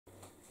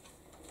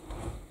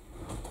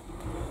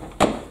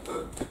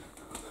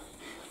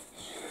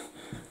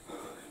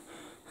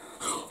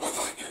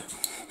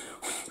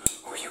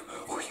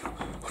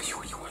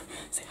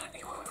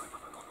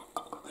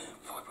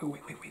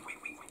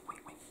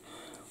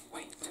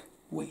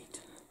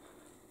Wait.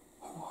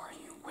 Who are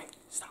you? Wait.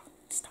 Stop.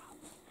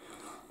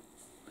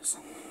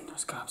 Listen,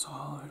 there's cops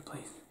all over the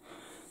place.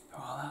 They're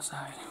all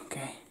outside,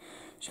 okay?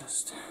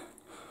 Just...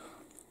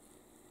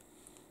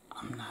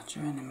 I'm not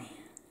your enemy.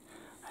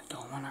 I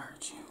don't want to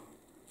hurt you.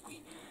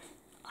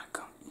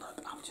 Look,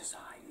 I'm just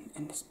hiding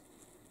in this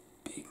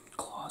big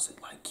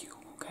closet like you,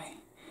 okay?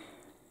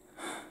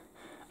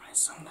 I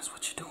assume that's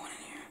what you're doing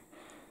in here.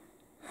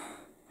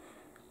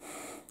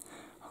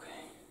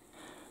 Okay.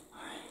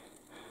 Alright.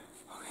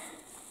 Okay.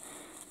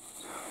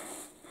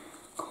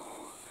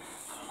 Cool.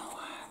 I don't know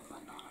why I'm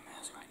putting on a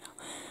mask right now.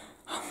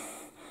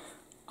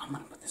 I'm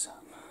gonna put this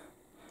up.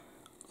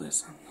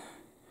 Listen.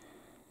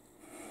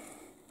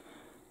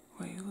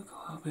 Wait, you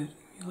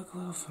look a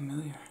little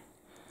familiar.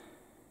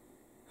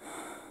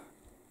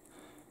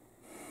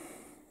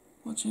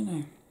 What's your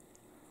name?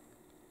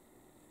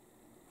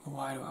 Well,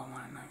 why do I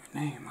want to know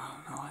your name? I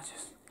don't know,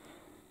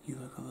 you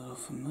look a little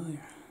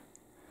familiar.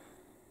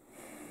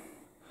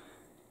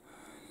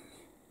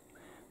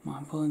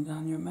 Mind pulling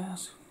down your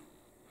mask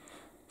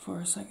for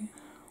a second?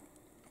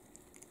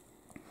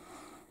 I'm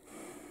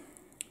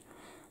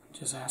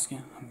just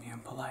asking, I'm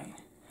being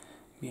polite,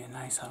 being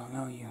nice, I don't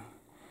know you.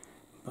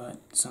 But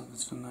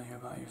something's familiar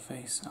about your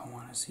face, I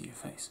want to see your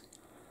face.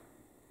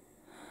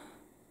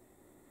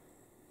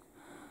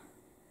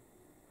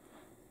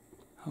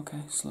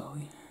 Okay,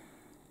 slowly.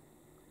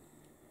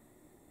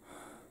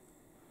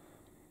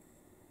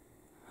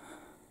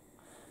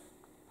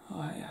 Oh,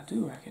 I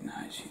do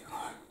recognize you.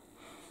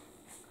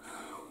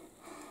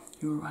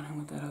 You were running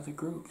with that other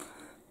group,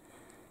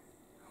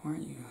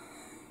 weren't you?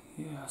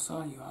 Yeah, I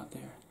saw you out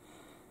there.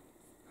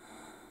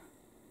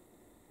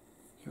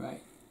 You're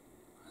right.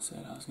 I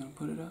said I was gonna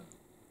put it up.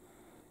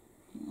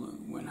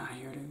 When I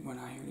hear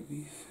the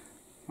beef,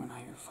 when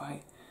I hear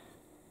fight,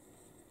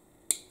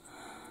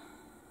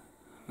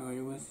 I know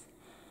you're with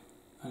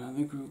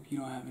another group. You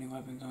don't have any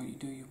weapons on you,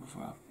 do you?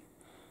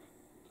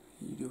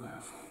 You do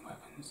have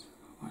weapons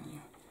on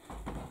you.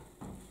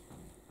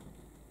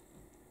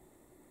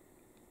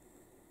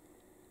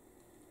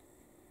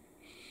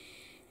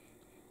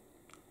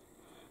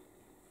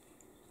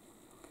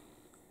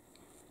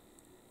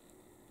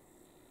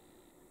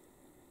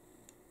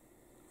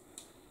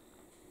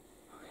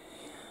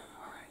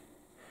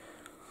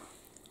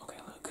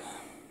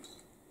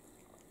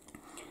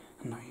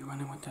 I know you're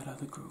running with that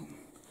other group,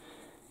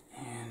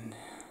 and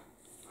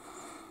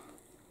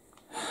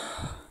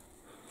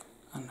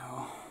I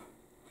know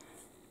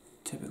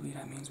typically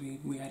that means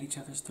we at each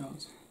other's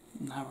throats.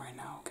 Not right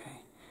now,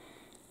 okay?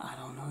 I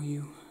don't know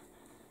you,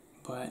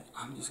 but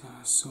I'm just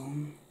gonna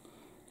assume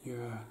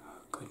you're a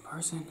good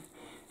person,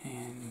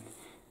 and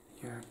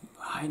you're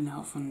hiding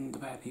out from the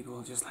bad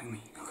people just like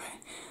me, okay?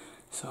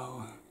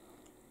 So,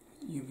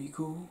 you be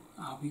cool,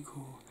 I'll be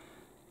cool.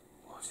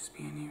 We'll just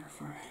be in here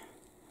for...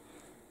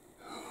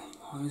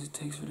 as long as it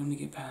takes for them to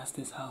get past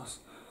this house.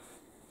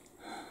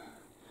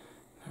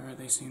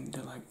 They seem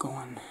to like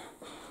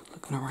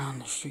looking around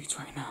the streets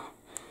right now.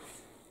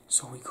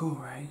 So we cool,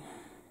 right?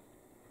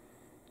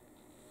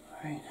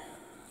 Alright.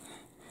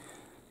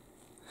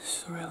 This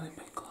is a really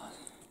big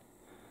closet.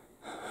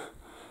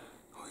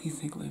 Who do you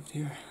think lived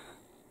here?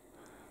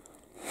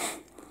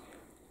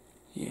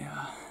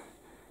 Yeah.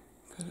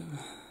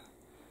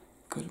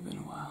 Could have been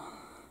a while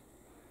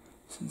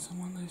since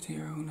someone lived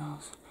here, who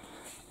knows?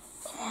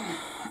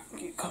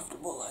 Get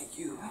comfortable like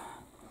you.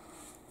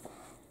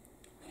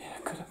 Yeah,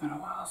 it could have been a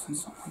while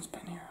since someone's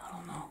been here. I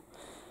don't know.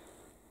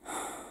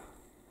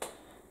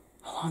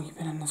 How long you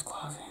been in this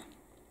closet?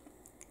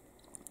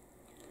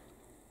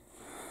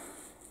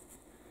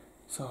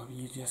 So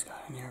you just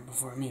got in here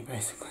before me,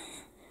 basically.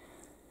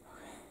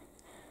 Okay.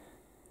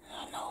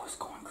 I know it's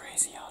going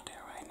crazy out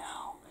there right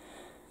now.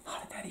 How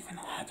did that even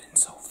happen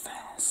so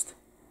fast?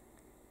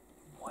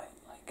 What?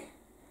 Like,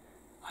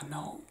 I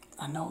know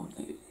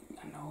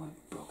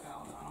it broke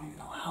out. I don't even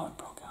know how it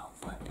broke out,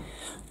 but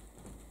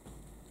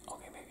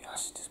okay, maybe I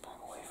should just back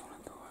away from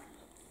the door.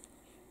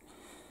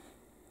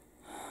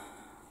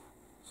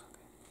 It's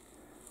okay.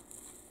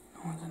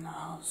 No one's in the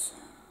house.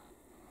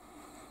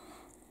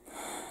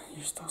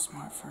 You're still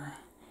smart for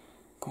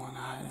going to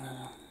hide in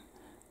a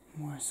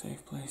more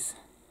safe place.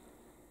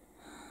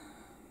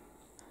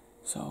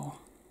 So,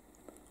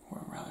 or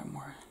a rather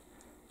more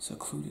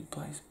secluded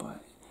place,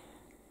 but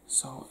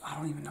so I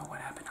don't even know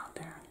what happened out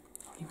there.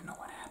 I don't even know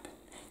what happened.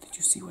 Did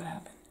you see what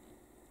happened?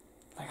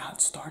 Like how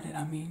it started,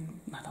 I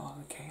mean, not all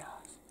the chaos.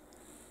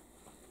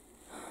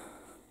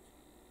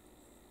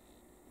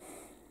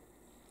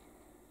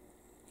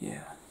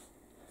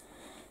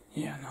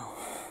 Yeah, no.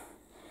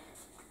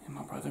 And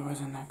my brother was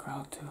in that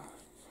crowd too.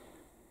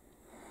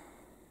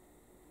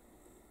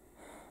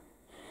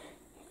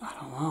 I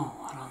don't know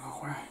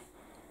where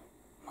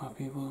my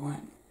people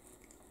went.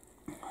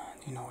 Do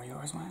you know where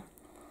yours went?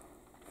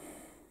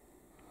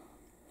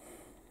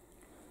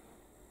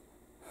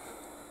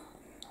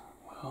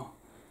 Well,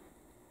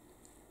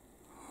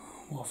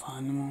 we'll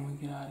find them when we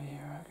get out of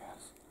here, I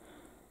guess.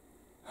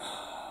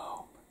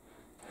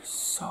 There's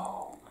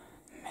so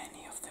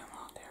many of them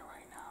out there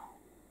right now.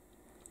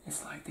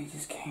 It's like they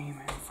just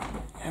came in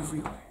from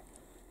everywhere.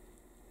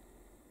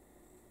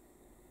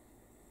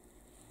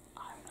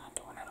 I'm not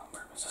doing it on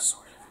purpose, I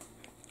swear.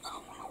 I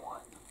don't know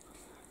what.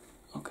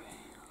 Okay,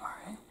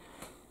 alright.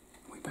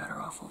 We better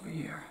off over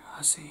here,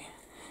 I see.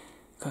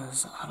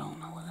 Because I don't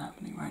know what's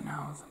happening right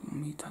now with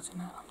me touching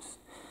that.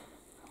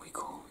 We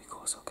cool,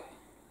 it's okay.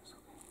 It's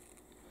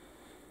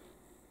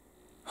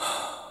okay.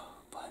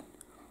 But,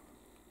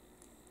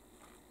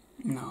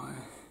 no,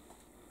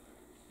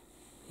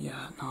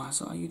 yeah, no, I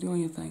saw you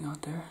doing your thing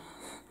out there.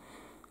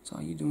 Saw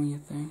you doing your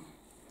thing.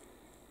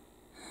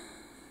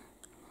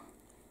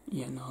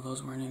 Yeah, no,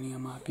 those weren't any of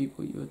my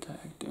people you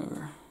attacked,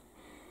 or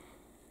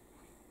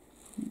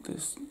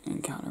this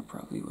encounter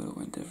probably would have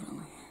went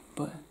differently.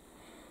 But,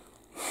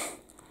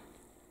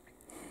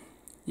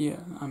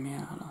 yeah, I mean, I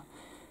don't know.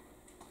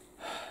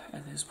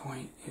 At this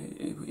point,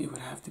 it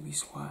would have to be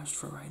squashed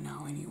for right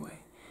now anyway.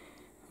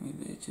 I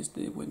mean,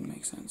 it wouldn't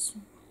make sense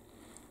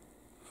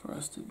for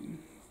us to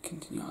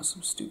continue on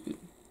some stupid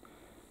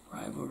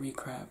rivalry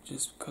crap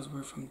just because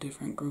we're from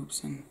different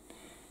groups and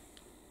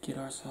get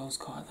ourselves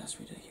caught. That's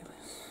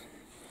ridiculous.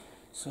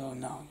 So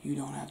no, you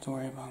don't have to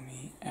worry about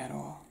me at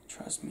all.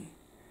 Trust me.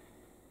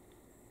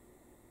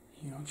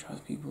 You don't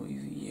trust people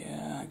easy.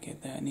 Yeah, I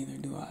get that. Neither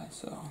do I.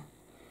 So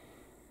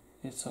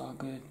it's all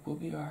good. We'll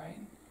be alright.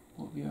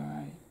 We'll be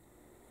alright.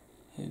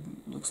 It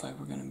looks like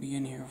we're gonna be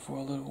in here for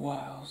a little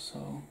while,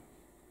 so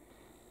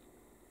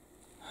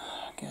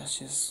I guess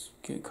just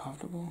get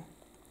comfortable.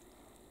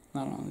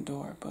 Not on the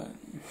door, but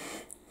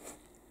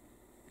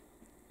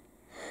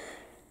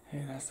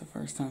hey, that's the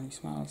first time you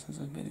smiled since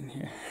I've been in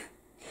here.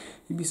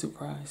 You'd be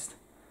surprised.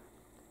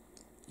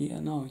 Yeah,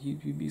 no,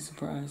 you'd be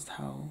surprised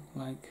how,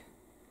 like,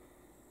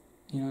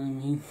 you know what I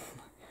mean?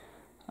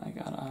 Like,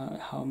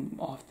 how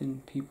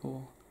often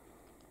people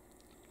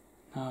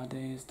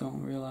nowadays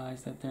don't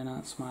realize that they're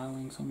not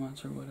smiling so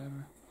much or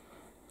whatever.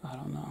 I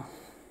don't know.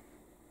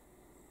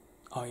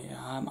 Oh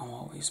yeah, I'm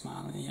always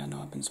smiling. Yeah, I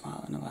know I've been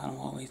smiling a lot. I'm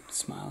always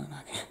smiling.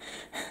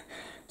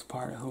 It's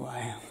part of who I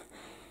am.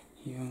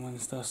 Even when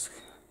stuff's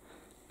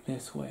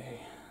this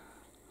way.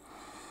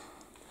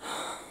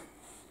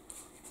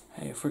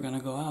 Hey, if we're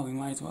gonna go out, we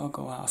might as well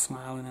go out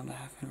smiling and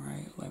laughing,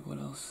 right? Like, what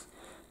else?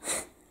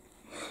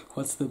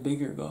 What's the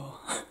bigger goal?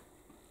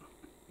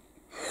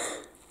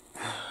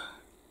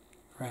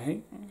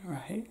 Right?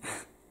 Right?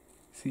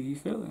 See, you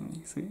feeling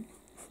me, see?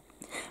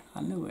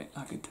 I knew it.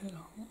 I could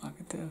tell. I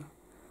could tell.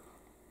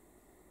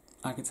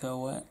 I could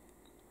tell what?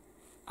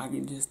 I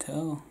could just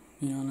tell.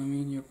 You know what I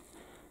mean?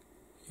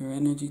 Your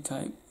energy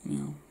type, you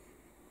know.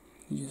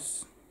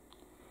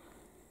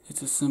 It's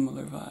a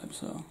similar vibe,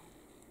 so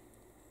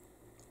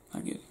I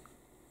get it.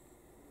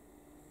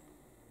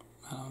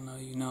 I don't know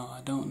you. No,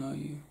 I don't know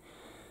you.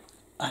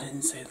 I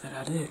didn't say that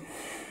I did.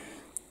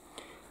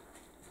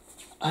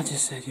 I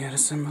just said you had a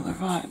similar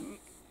vibe.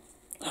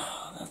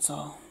 That's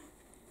all.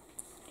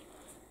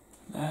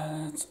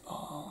 That's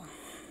all.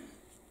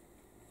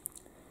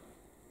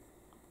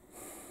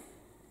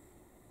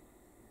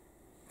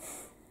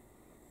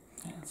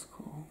 That's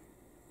cool.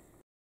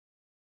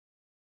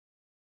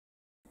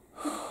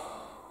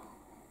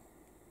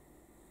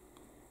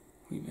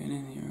 We've been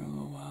in here a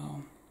little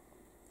while.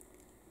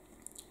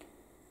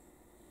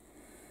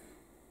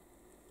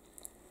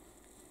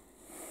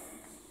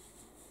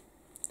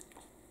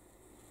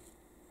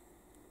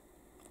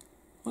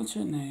 What's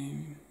your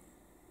name?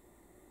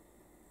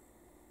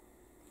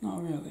 No,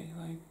 really,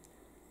 like,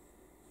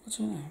 what's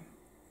your name?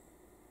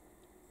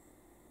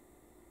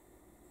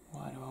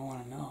 Why do I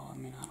want to know? I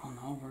mean, I don't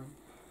know.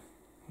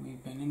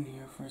 We've been in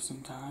here for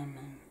some time,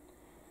 and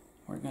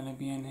we're gonna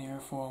be in here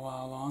for a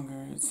while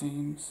longer, it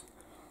seems.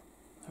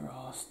 They're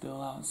all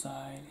still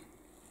outside.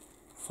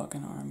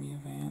 Fucking army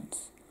of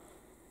ants.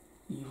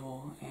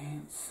 Evil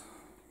ants.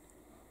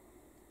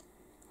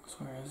 I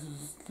swear,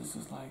 this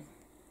is like...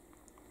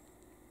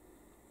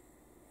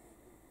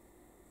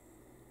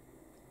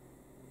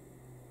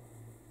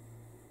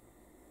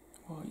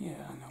 Well,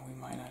 yeah, I know we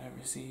might not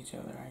ever see each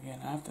other again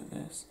after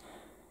this.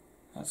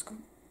 That's,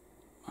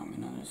 I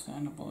mean,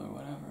 understandable or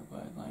whatever,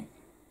 but, like,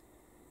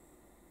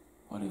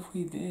 what if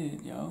we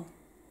did, yo?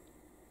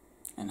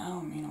 And I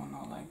don't mean on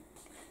no, like,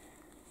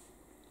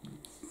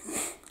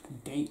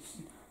 date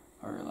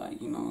or,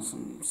 like, you know,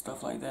 some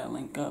stuff like that,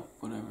 link up,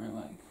 whatever,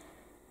 like,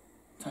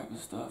 type of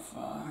stuff.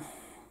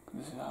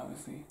 This is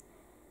obviously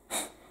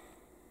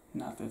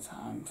not the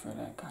time for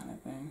that kind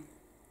of thing.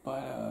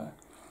 But,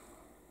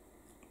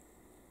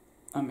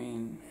 I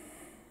mean,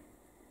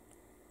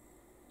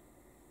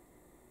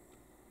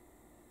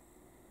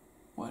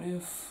 what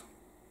if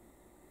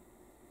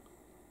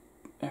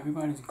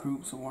everybody's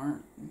groups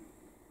weren't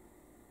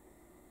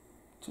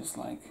just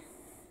like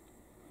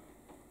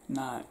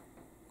not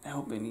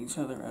helping each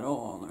other at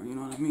all, or you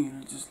know what I mean,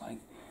 or just like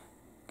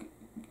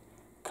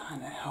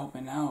kind of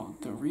helping out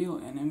the real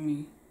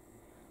enemy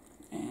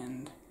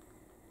and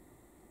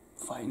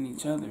fighting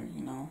each other,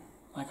 you know?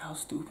 Like, how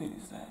stupid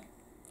is that?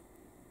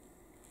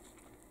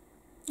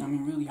 I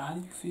mean, really, how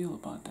do you feel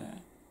about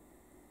that?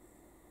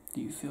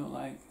 Do you feel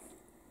like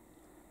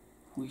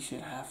we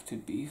should have to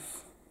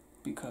beef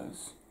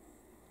because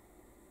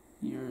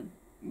you're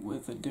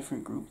with a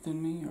different group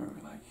than me, or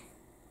like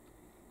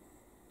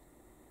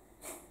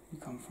you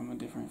come from a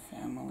different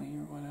family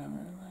or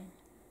whatever, like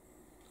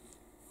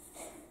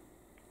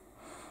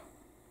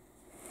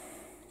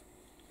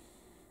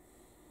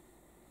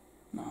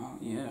no,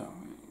 yeah,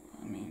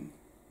 I mean,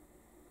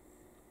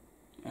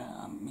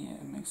 yeah,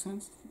 it makes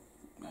sense,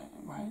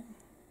 right?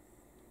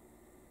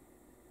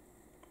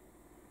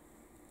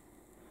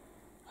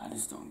 I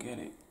just don't get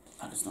it.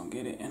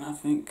 And I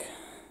think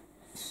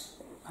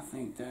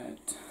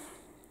that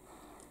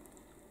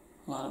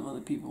a lot of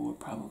other people would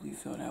probably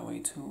feel that way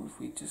too if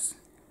we just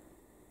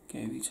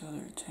gave each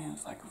other a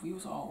chance. Like if we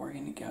was all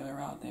working together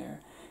out there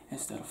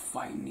instead of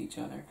fighting each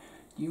other.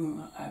 You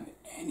don't have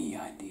any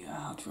idea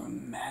how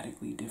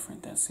dramatically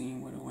different that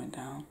scene would have went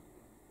down.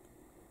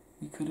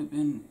 We could have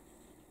been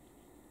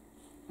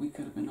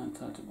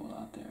untouchable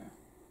out there.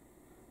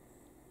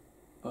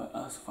 But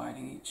us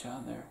fighting each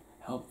other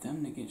helped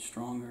them to get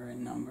stronger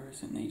in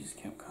numbers, and they just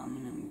kept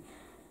coming. And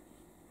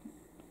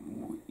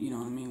you know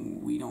what I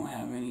mean? We don't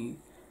have any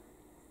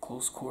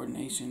close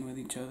coordination with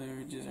each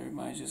other.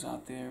 Everybody's just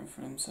out there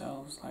for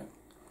themselves. Like,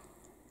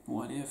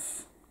 what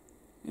if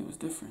it was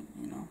different?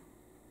 You know?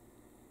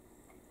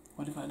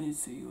 What if I did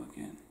see you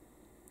again,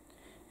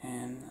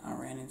 and I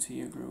ran into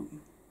your group,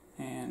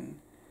 and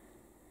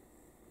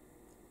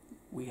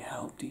we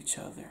helped each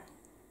other.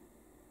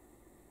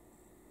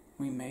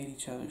 We made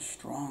each other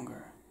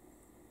stronger.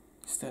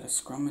 Instead of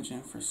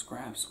scrummaging for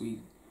scraps,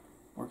 we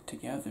worked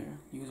together,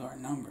 use our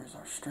numbers,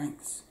 our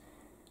strengths,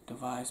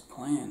 devise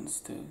plans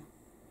to,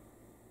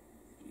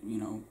 you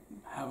know,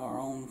 have our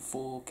own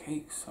full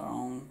cakes, our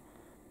own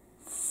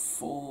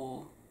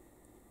full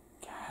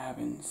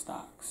cabin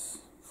stocks,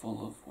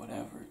 full of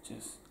whatever,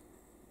 just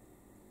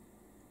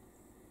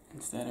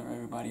instead of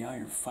everybody out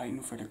here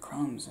fighting for the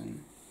crumbs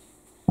and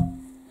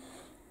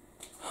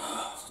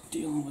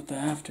dealing with the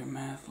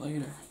aftermath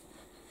later.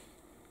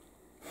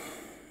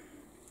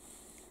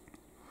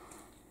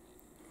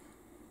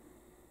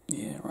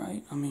 Yeah,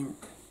 right? I mean,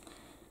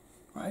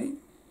 right?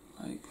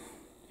 Like,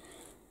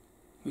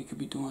 we could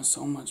be doing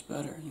so much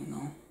better, you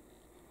know?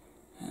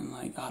 And,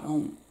 like,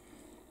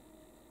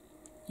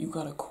 you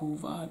got a cool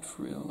vibe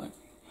for real. Like,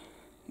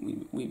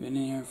 we've been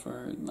in here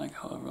for, like,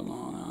 however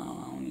long,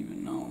 I don't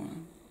even know.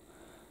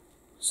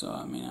 So,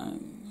 I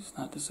mean, it's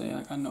not to say,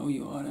 like, I know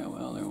you all that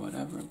well or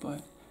whatever,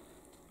 but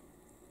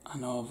I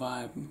know a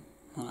vibe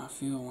when I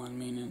feel one,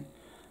 meaning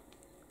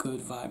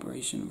good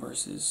vibration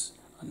versus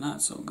a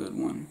not so good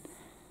one.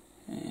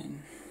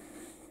 And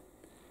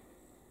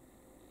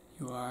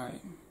you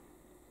alright.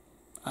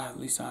 At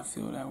least I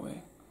feel that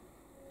way.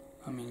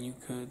 I mean, you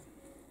could,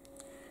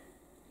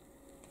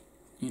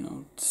 you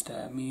know,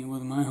 stab me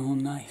with my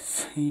own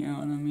knife, you know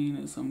what I mean,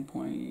 at some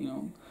point, you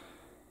know.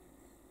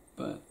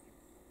 But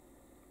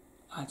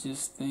I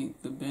just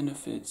think the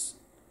benefits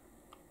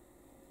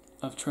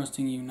of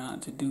trusting you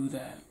not to do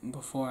that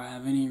before I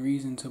have any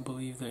reason to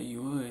believe that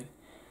you would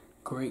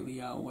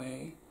greatly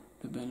outweigh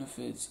the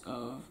benefits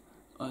of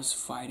us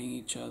fighting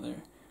each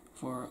other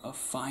for a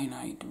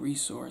finite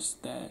resource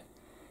that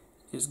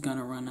is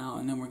gonna run out,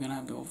 and then we're gonna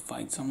have to go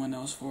fight someone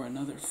else for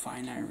another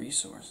finite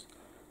resource.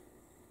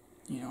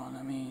 You know what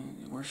I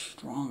mean? We're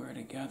stronger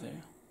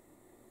together.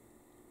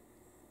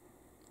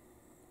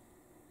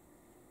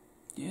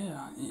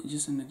 Yeah,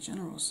 just in the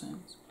general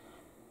sense.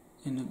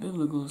 In the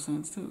biblical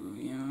sense too,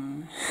 you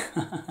know.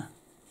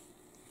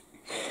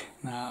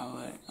 Nah,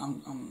 but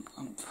I'm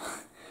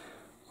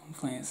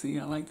playing. See,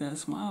 I like that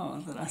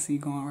smile that I see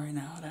going right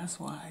now. That's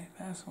why,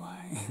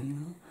 you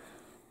know.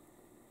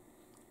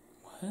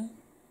 What?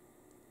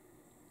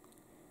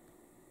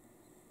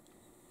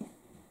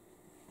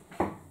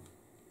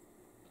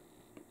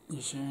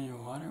 You sharing your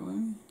water with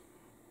me?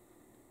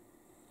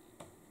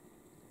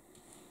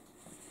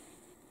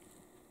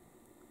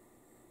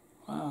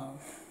 Wow.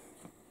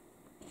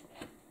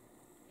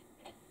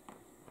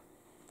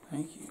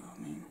 Thank you. I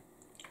mean,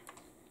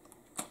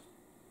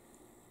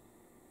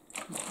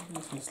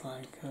 this is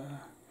like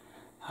a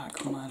hot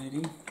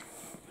commodity,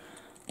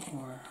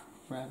 or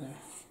rather,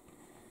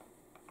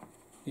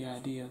 the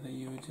idea that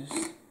you would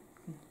just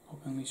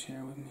openly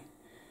share with me.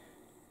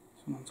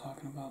 That's what I'm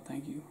talking about.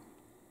 Thank you.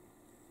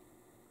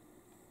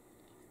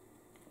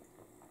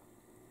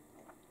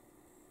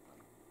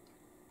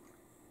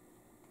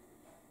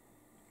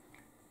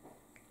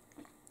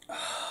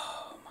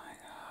 Oh my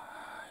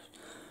gosh.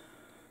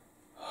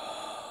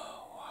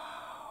 Oh,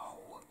 wow.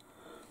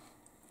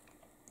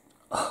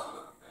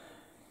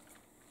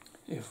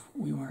 If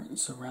we weren't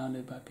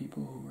surrounded by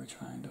people who were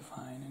trying to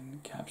find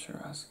and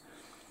capture us,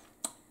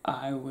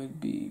 I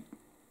would be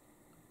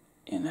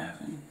in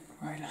heaven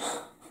right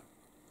now.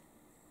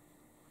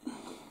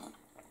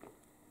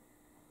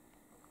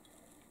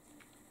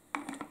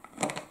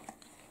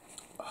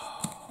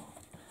 Oh,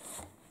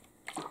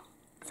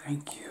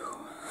 thank you.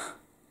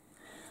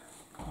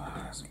 Wow,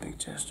 that's a big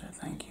gesture.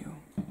 Thank you.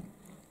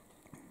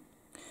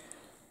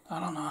 I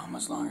don't know how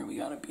much longer we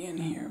gotta be in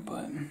here,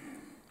 but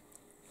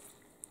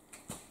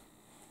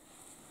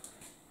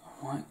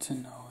I want to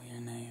know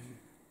your name.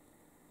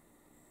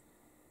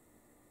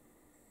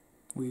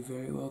 We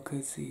very well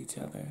could see each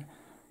other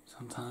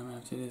sometime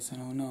after this,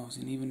 and who knows?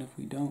 And even if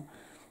we don't,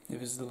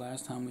 if it's the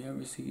last time we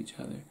ever see each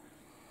other,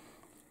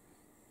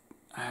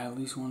 I at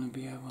least want to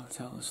be able to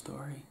tell a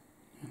story,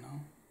 you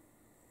know?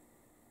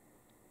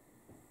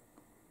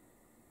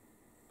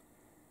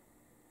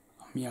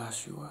 I'm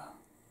Yashua.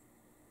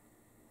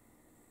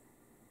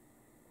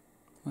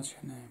 What's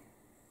your name?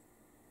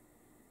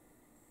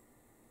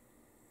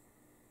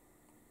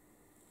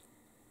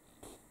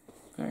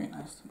 Very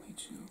nice to meet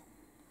you.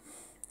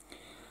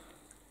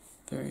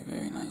 Very,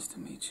 very nice to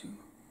meet you.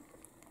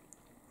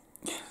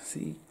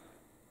 See?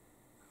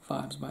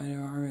 Vibes by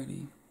there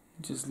already.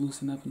 Just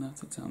loosen up enough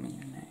to tell me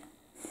your name.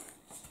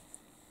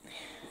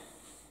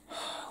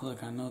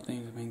 Look, I know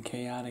things have been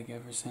chaotic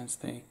ever since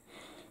they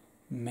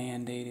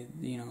mandated,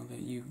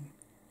 that you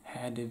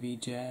had to be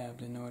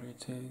jabbed in order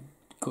to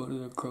go to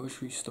the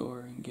grocery store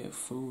and get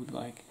food.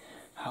 Like,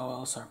 how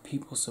else are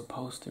people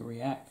supposed to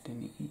react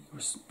and eat?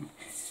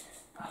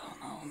 I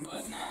don't know,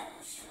 but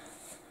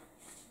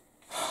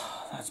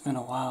that's been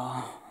a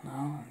while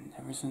now. And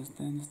ever since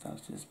then,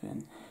 stuff's just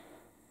been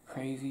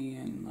crazy,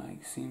 and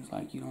seems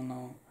like you don't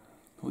know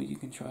who you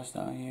can trust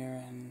out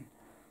here. And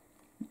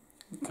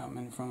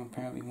coming from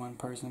apparently one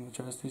person with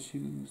trust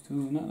issues to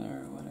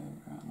another or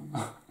whatever, I don't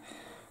know.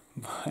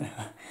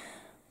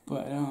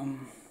 but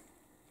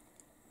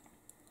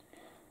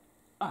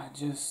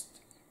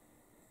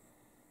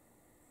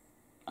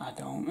I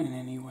don't in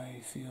any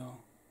way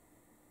feel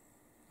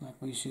like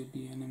we should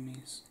be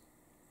enemies.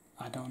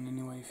 I don't in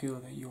any way feel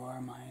that you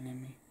are my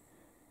enemy.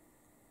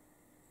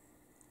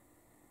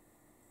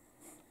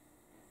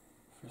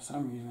 For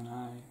some reason,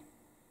 I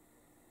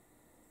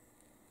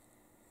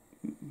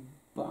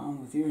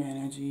bond with your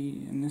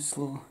energy in this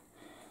little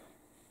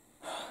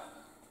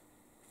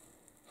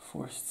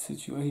forced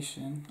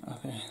situation,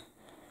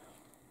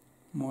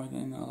 more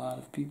than a lot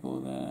of people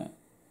that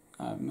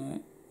I've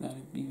met that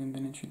have even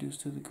been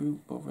introduced to the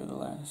group over the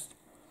last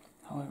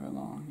however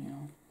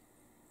long,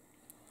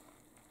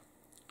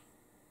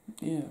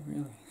 Yeah,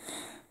 really.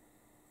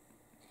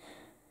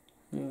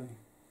 Really.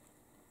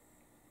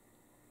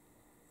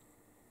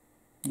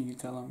 You can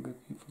tell I'm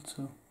good people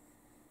too.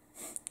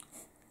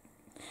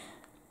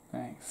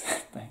 Thanks.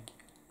 Thank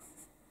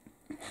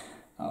you.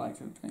 I like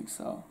to think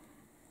so.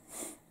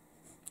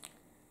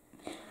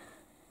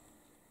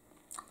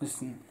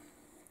 Listen,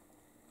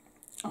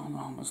 I don't know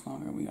how much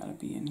longer we gotta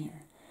be in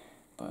here,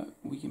 but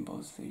we can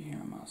both still hear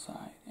him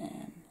outside,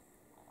 and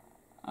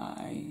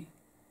I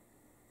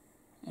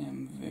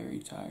am very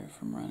tired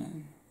from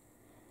running,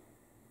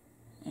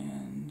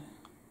 and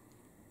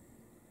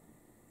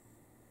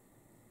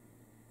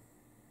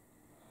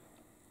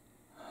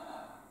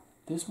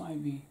this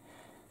might be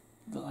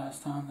the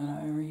last time that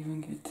I ever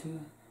even get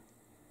to,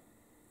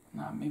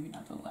 maybe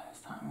not the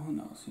last time, who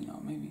knows,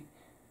 maybe,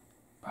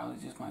 probably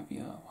just might be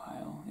a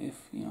while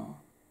if, they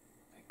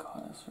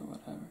caught us or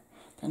whatever.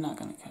 They're not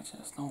gonna catch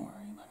us, don't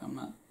worry, I'm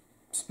not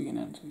speaking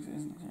that into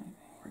existence or anything.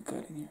 We're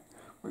good in here,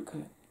 we're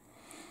good.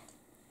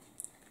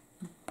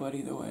 But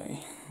either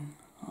way,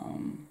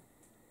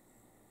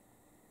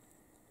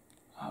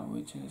 I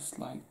would just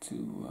like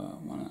to, I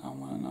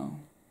wanna know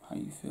how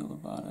you feel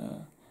about,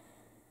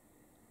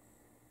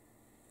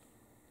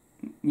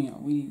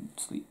 we need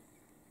sleep,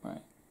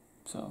 right?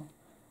 So,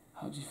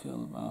 how'd you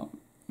feel about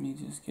me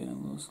just getting a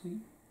little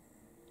sleep?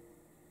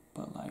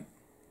 But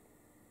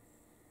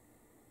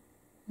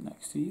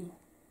next to you?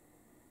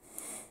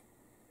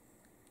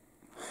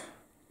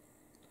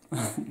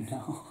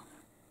 No.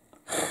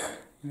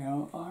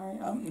 No, alright,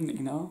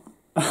 no.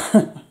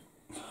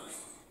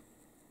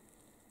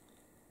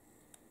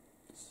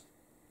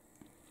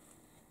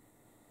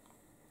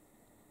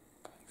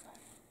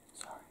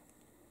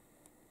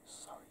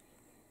 Sorry.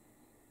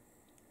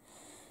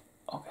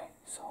 Okay,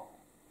 so,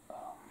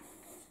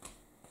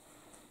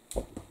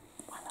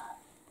 why not?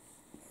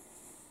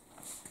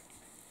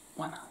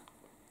 Why not?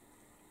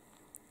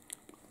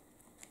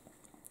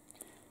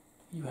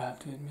 You have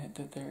to admit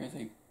that there is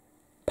a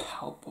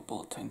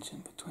palpable tension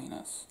between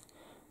us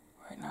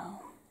right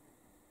now.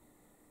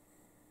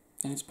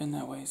 And it's been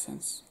that way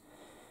since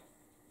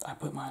I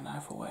put my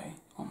knife away,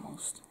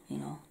 almost,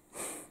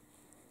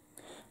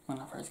 when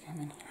I first came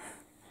in here.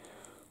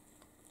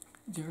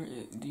 Do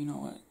you know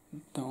what?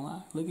 Don't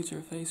lie. Look at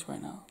your face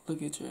right now.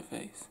 Look at your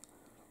face.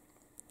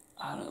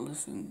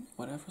 Listen,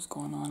 whatever's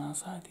going on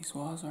outside these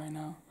walls right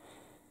now,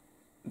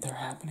 they're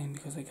happening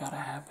because they gotta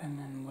happen,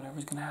 and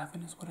whatever's gonna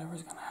happen is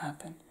whatever's gonna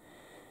happen.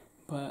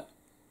 But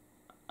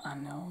I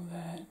know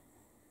that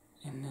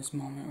in this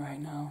moment right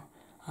now,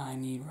 I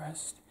need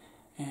rest,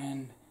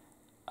 and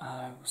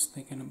I was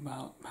thinking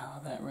about how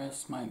that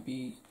rest might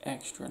be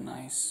extra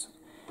nice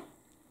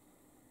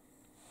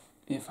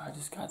if I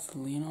just got to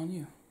lean on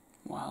you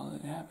while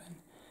it happened.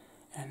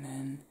 And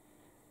then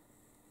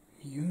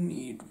you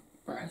need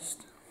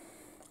rest,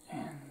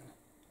 and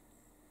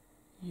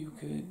you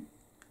could,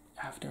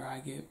 after I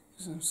get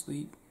some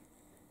sleep,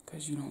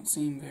 because you don't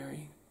seem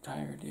very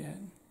tired yet.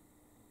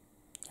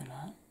 You're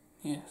not?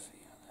 Yes,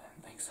 yeah, I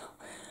didn't think so.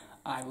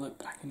 I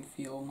can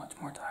feel much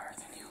more tired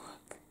than you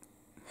look.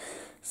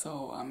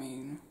 So, I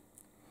mean,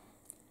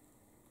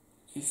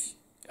 if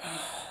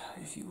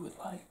you would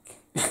like,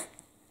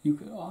 you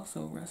could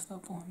also rest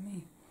up on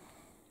me.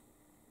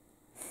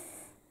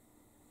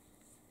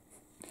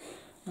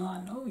 No,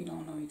 I know we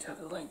don't know each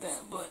other like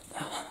that, but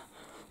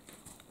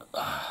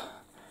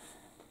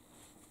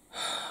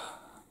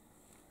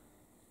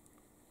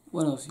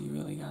what else you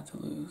really got to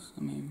lose?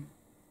 I mean,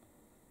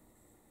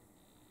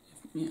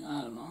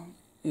 I don't know.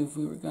 If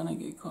we were gonna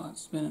get caught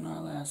spending our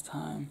last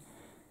time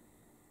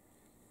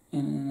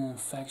in an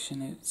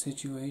affectionate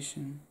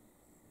situation,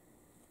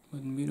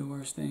 wouldn't be the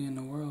worst thing in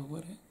the world,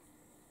 would it?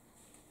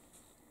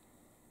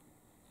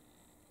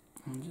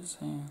 I'm just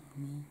saying. I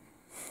mean,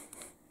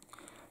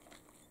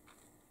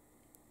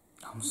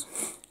 I'm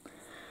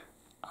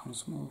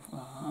smooth.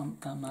 I'm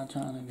not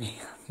trying to be.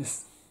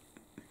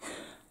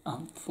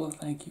 Well,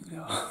 thank you,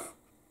 though.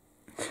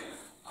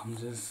 I'm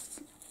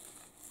just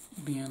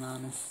being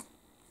honest.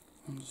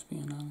 And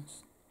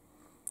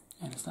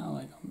it's not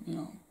like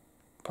I'm,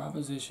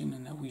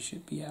 propositioning that we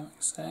should be having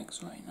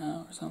sex right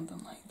now or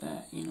something like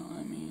that. You know what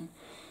I mean?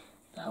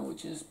 That would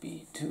just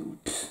be too,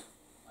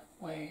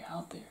 way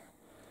out there,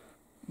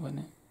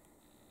 wouldn't it?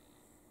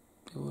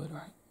 It would,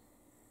 right?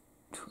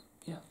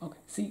 Yeah, okay.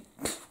 See,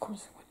 of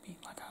course it would be.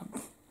 Like, I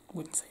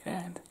wouldn't say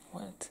that.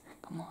 What?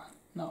 Come on.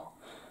 No.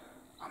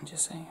 I'm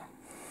just saying.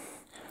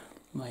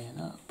 Laying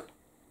up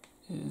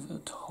is a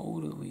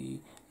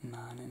totally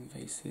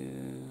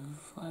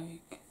non-invasive,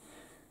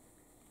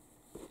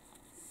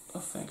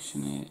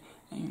 affectionate,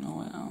 and you know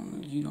what?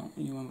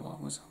 You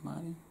involved with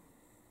somebody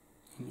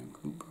in your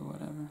group or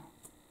whatever.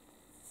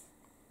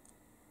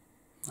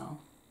 No.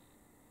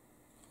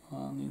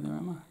 Well, neither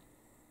am I.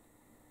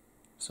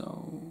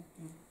 So,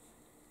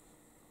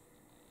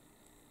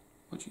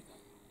 what you think?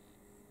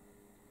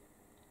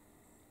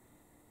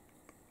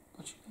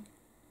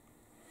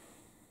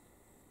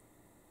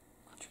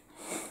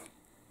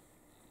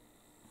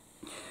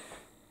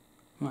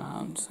 Well,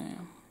 I'm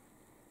saying.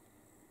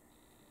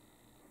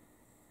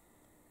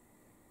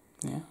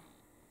 Yeah.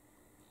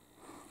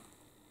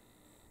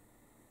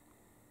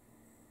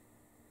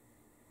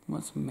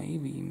 What's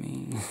maybe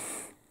mean?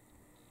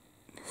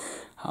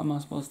 How am I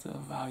supposed to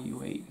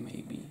evaluate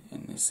maybe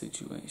in this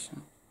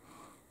situation?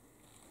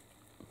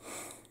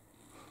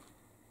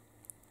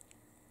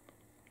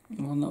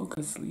 Well, no,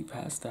 because sleep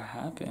has to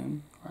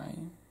happen,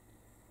 right?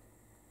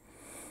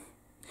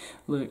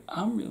 Look, I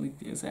don't really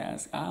just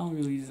ask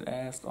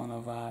on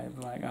a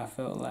vibe. Like, I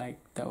felt like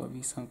that would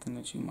be something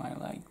that you might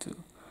like to.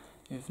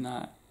 If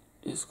not,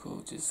 it's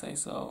cool. Just say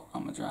so.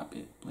 I'm going to drop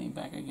it. Lean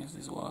back against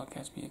this wall.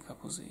 Catch me a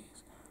couple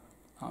Z's.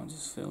 I'm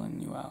just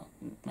filling you out.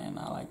 Man,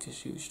 I like to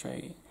shoot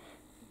straight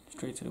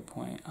to the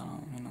point. I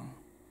don't,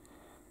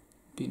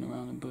 beating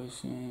around the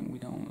bush, and we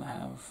don't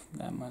have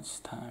that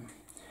much time,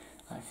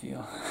 I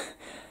feel.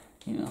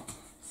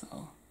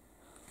 So.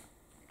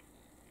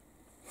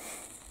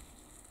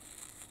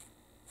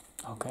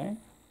 Okay.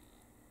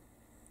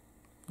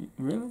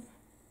 Really?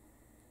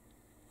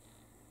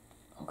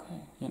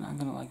 Okay. You're not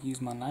gonna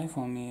use my knife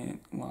on me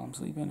while I'm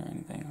sleeping or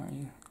anything, are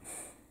you?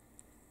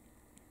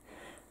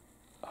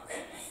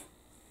 Okay.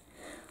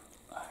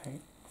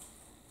 Alright.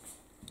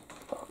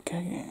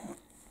 Okay.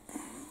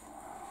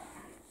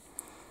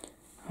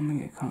 I'm gonna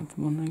get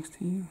comfortable next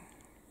to you.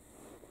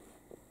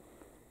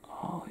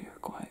 Oh, you're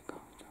quite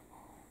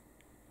comfortable.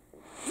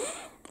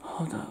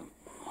 Hold up.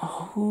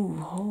 Oh,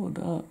 hold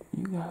up.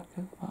 You got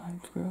good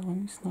vibes, girl. Let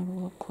me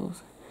snuggle up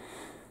closer.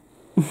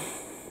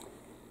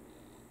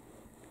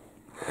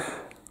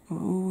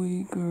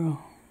 Ooh,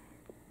 girl.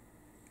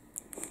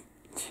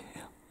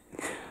 Chill.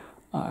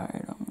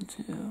 Alright, I'm gonna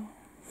chill.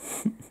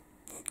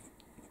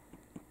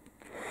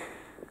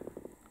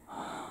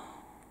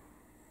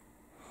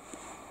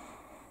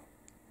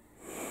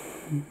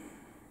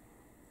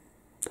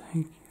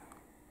 Thank you.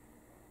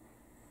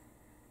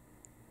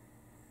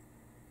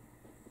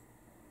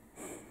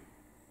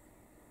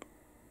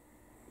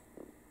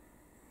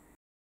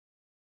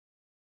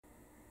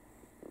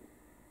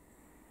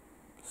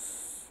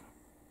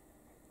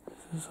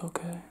 Is this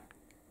okay?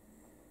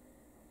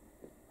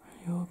 Are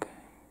you okay?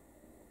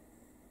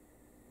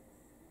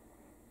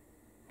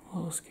 A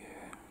little scared.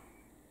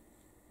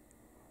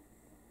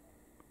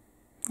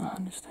 I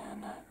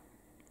understand that.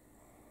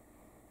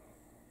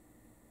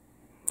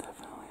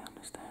 Definitely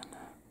understand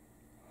that.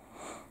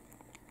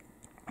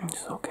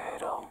 It's okay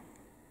though.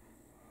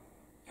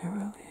 It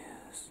really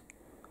is.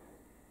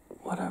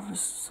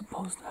 Whatever's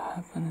supposed to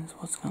happen is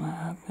what's gonna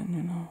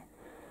happen,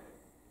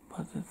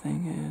 But the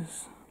thing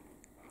is,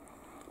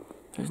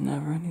 there's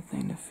never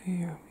anything to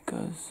fear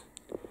because,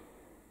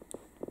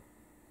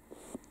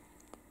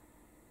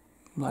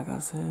 like I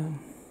said,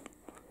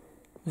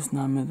 if it's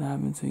not meant to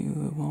happen to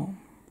you, it won't.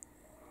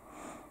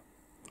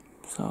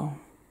 So,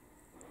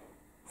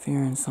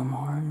 fearing some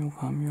harm will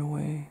come your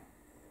way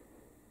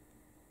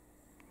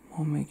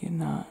won't make it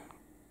not.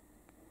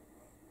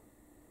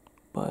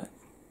 But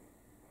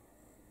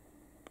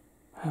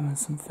having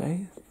some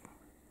faith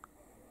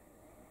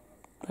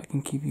that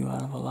can keep you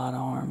out of a lot of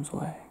harm's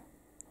way.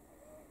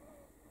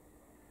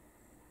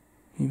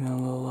 You've been a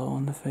little low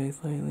on the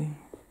faith lately.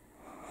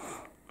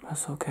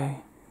 That's okay.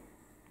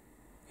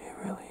 It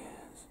really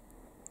is.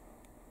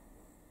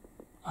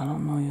 I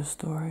don't know your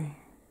story,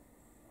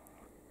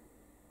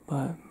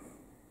 but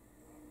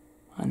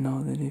I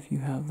know that if you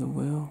have the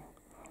will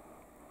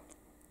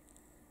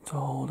to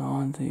hold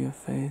on to your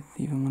faith,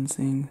 even when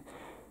things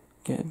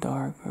get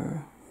dark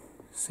or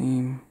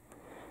seem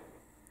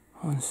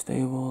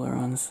unstable or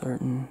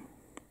uncertain,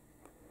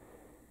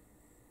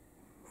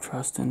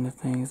 trust in the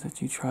things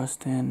that you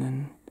trust in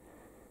and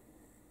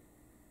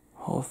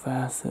hold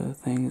fast to the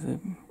things that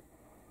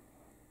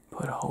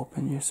put hope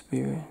in your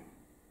spirit,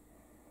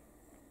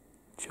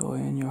 joy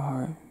in your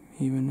heart,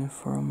 even if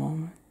for a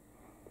moment.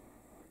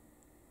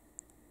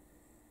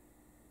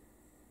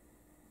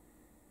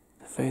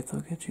 The faith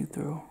will get you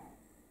through.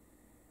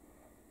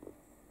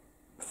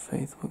 The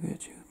faith will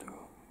get you through.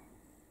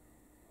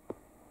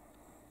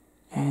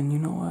 And you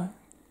know what?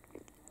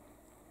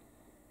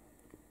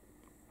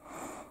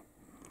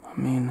 I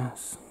mean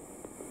this.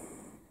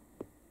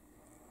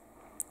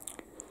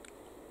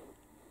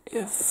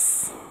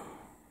 If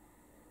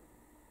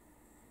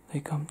they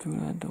come through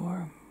that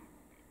door,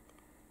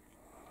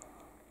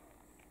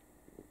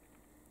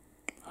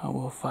 I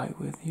will fight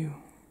with you.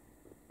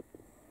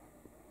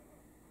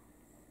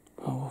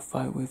 I will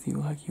fight with you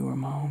like you are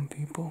my own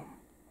people.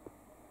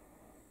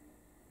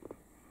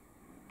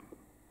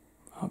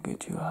 I'll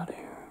get you out of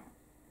here.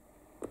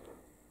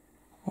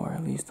 Or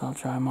at least I'll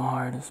try my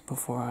hardest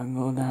before I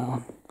go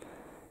down.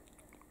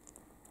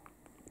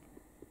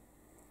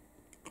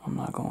 I'm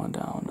not going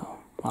down though.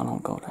 I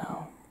don't go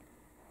down.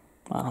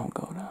 I don't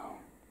go down.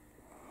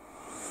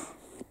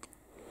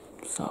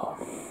 So,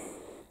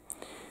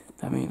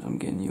 that means I'm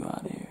getting you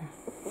out of here.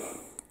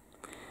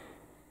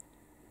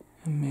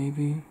 And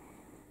maybe,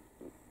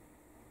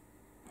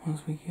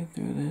 once we get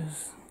through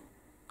this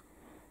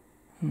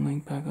and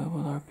link back up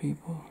with our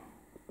people,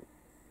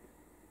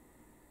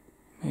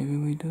 maybe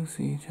we do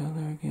see each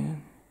other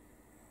again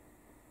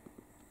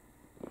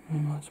in a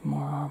much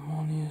more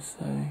harmonious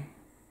setting.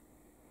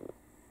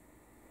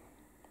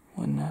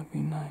 Wouldn't that be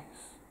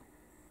nice?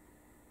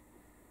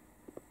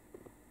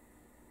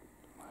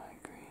 I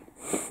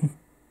agree.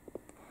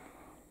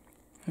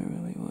 It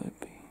really would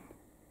be.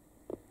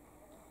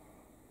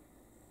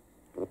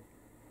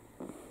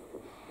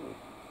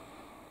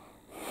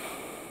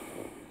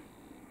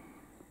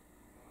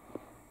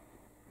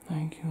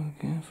 Thank you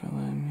again for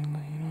letting me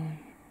lean on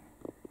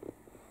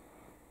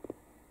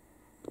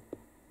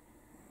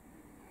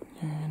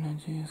you. Your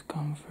energy is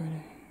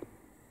comforting.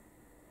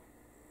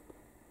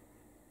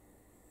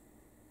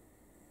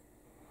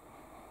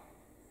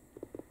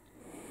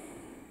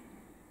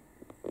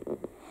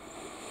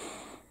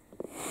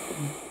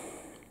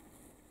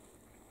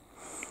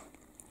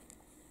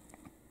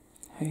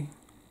 Hey,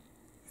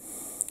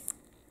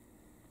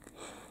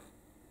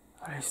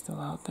 are they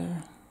still out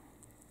there?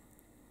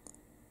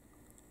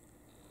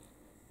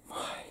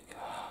 My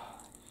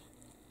gosh,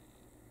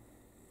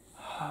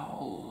 how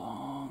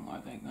long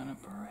are they gonna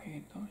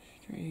parade those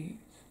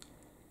streets?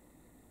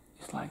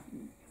 It's like,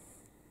 you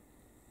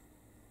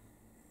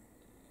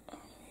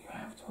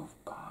have to have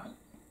caught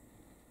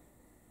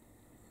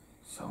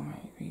so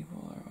many people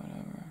or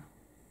whatever.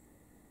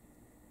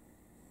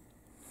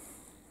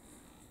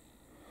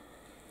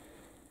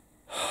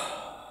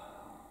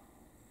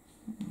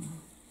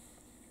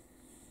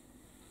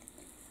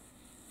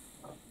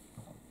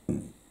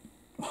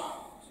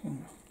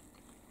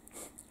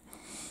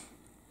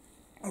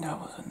 That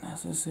was a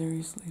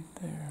necessary sleep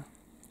there.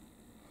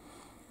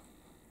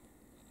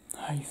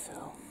 How you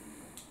feel?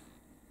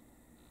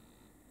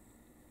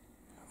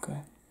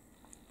 Okay.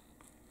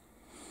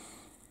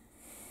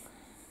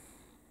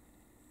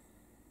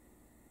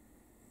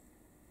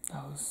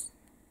 That was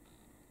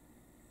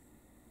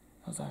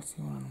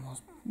actually one of the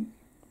most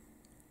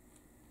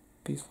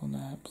peaceful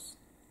naps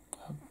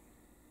I've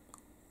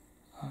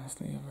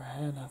honestly ever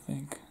had, I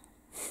think.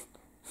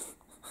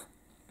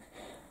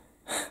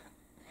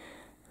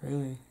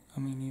 Really, I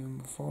mean, even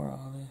before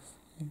all this,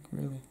 like,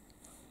 really.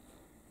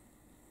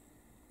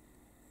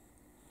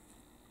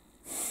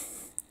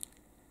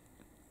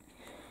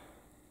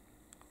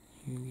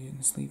 You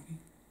getting sleepy?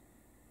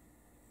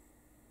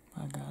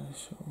 I got a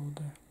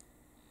shoulder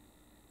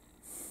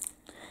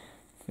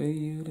for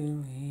you to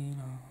lean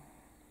on.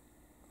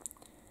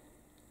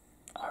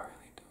 I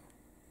really do.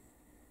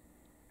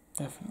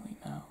 Definitely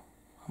now.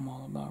 I'm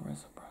all about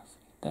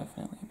reciprocity.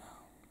 Definitely now.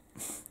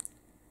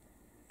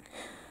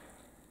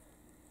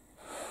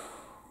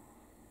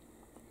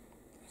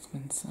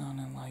 Been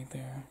sounding like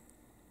they're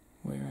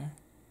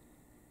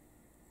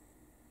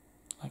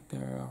like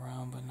they're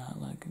around but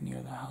not like near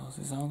the house.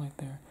 It sounds like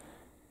they're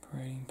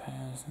parading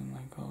past and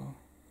like go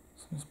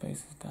some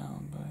spaces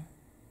down, but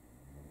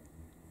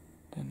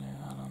then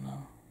I don't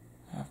know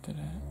after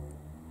that.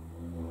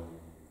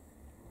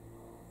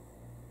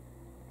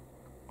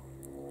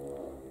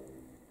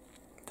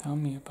 Tell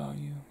me about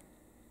you.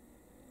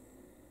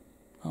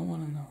 I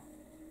want to know.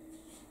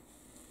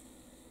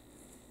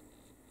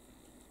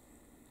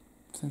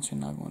 Since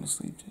you're not going to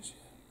sleep just yet.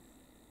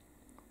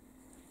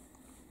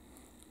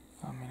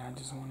 I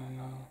just want to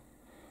know.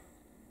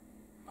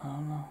 I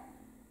don't know.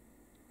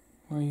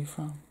 Where are you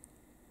from?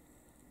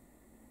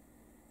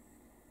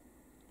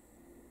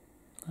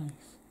 Nice.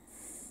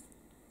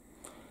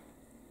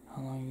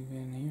 How long you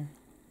been here?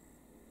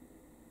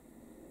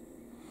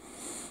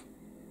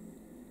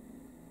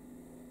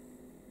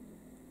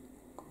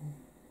 Cool.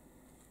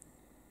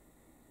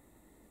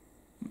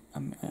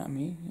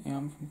 Me? Yeah,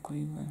 I'm from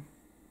Cleveland.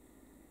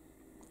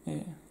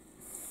 Yeah.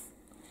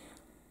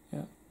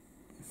 Yep.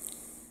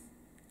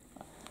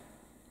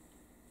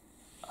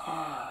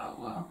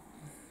 Well,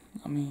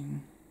 I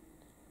mean,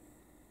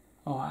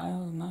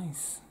 Ohio's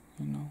nice,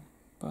 you know,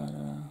 but,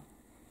 I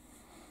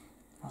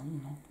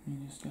don't know, you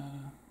just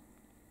gotta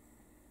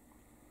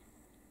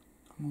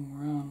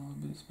move around a little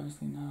bit,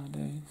 especially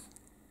nowadays.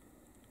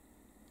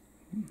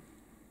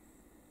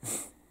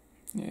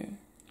 Yeah.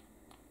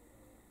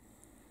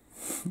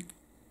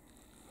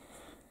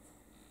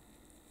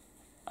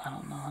 I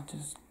don't know,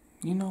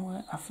 you know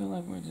what, I feel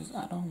like I'm just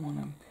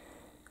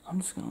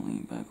gonna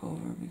lean back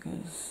over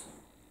because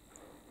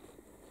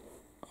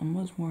I'm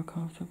much more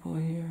comfortable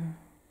here.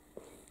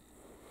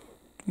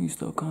 You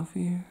still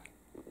comfy here?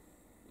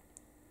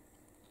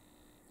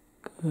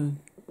 Good.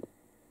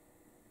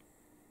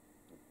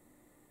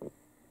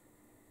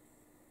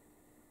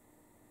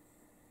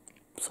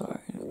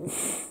 Sorry.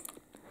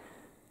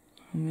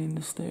 I mean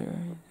to stare.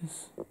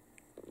 It's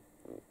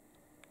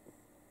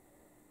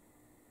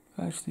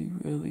actually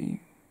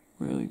really,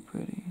 really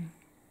pretty.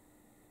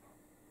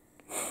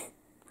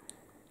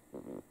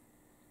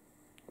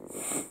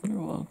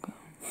 You're welcome.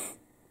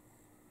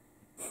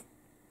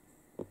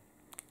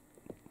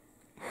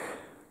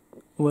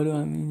 What do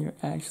I mean you're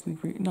actually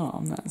pretty? No,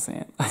 I'm not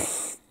saying. I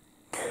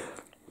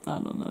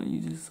don't know, you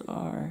just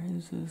are.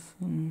 It's just,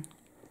 when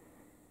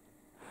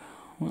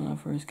I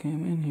first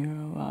came in here,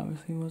 I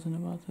obviously wasn't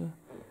about to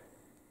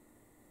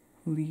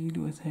lead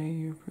with, hey,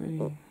 you're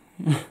pretty.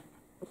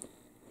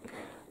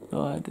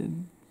 Though I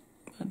did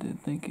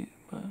think it,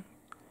 but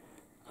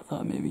I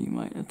thought maybe you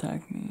might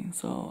attack me,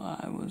 so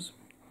I was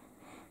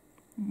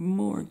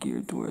more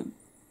geared toward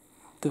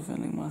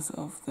defending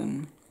myself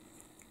than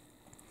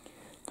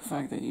the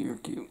fact that you're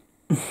cute.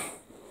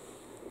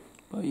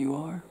 But you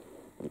are.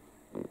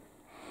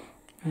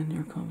 And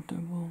you're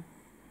comfortable.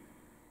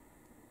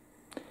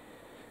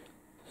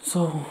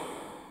 So,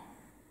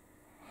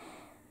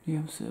 do you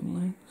have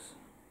siblings?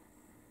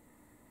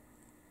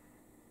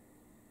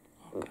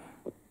 Okay.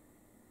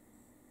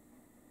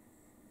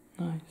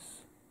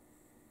 Nice.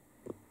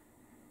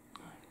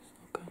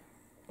 Okay.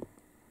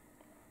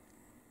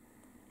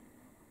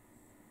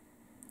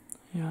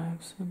 Yeah, I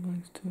have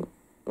siblings too.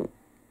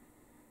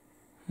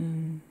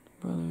 And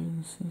brothers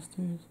and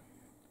sisters.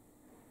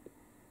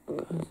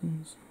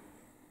 Cousins.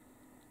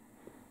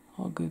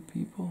 All good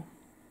people.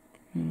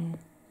 You know.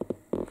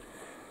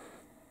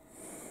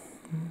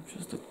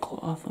 Just the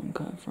cloth I'm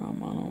cut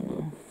from, I don't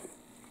know.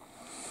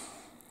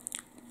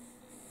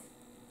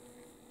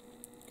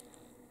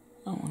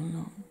 I wanna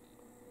know.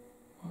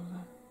 What was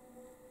that?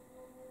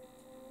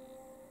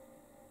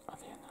 Are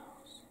they in the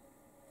house?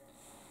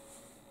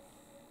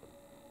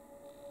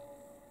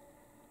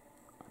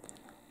 Are they in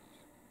the house?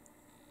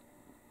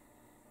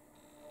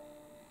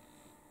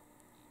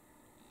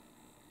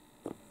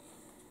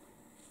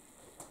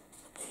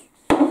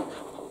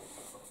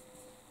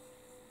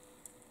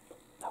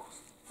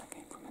 That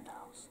came from in the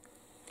house.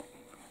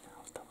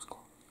 That was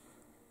cool.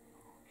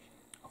 Oh shit.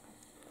 Okay.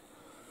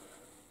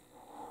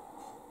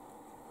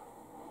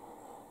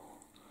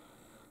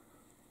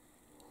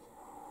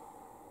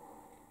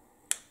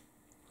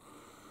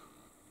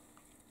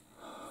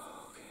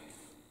 Okay.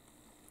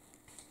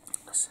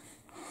 Listen.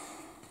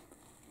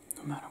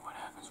 No matter what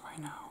happens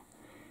right now,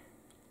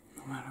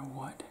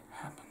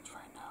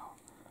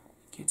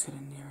 get to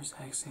the nearest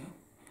exit,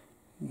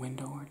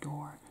 window or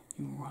door,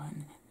 you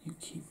run, you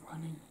keep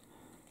running.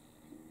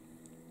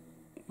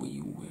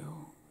 We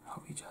will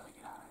help each other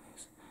get out of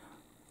this.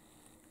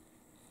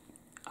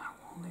 I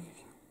won't leave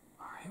you.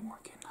 Alright,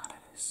 we're getting out of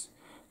this.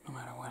 No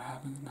matter what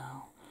happens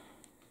now,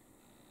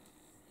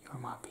 you're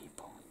my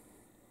people.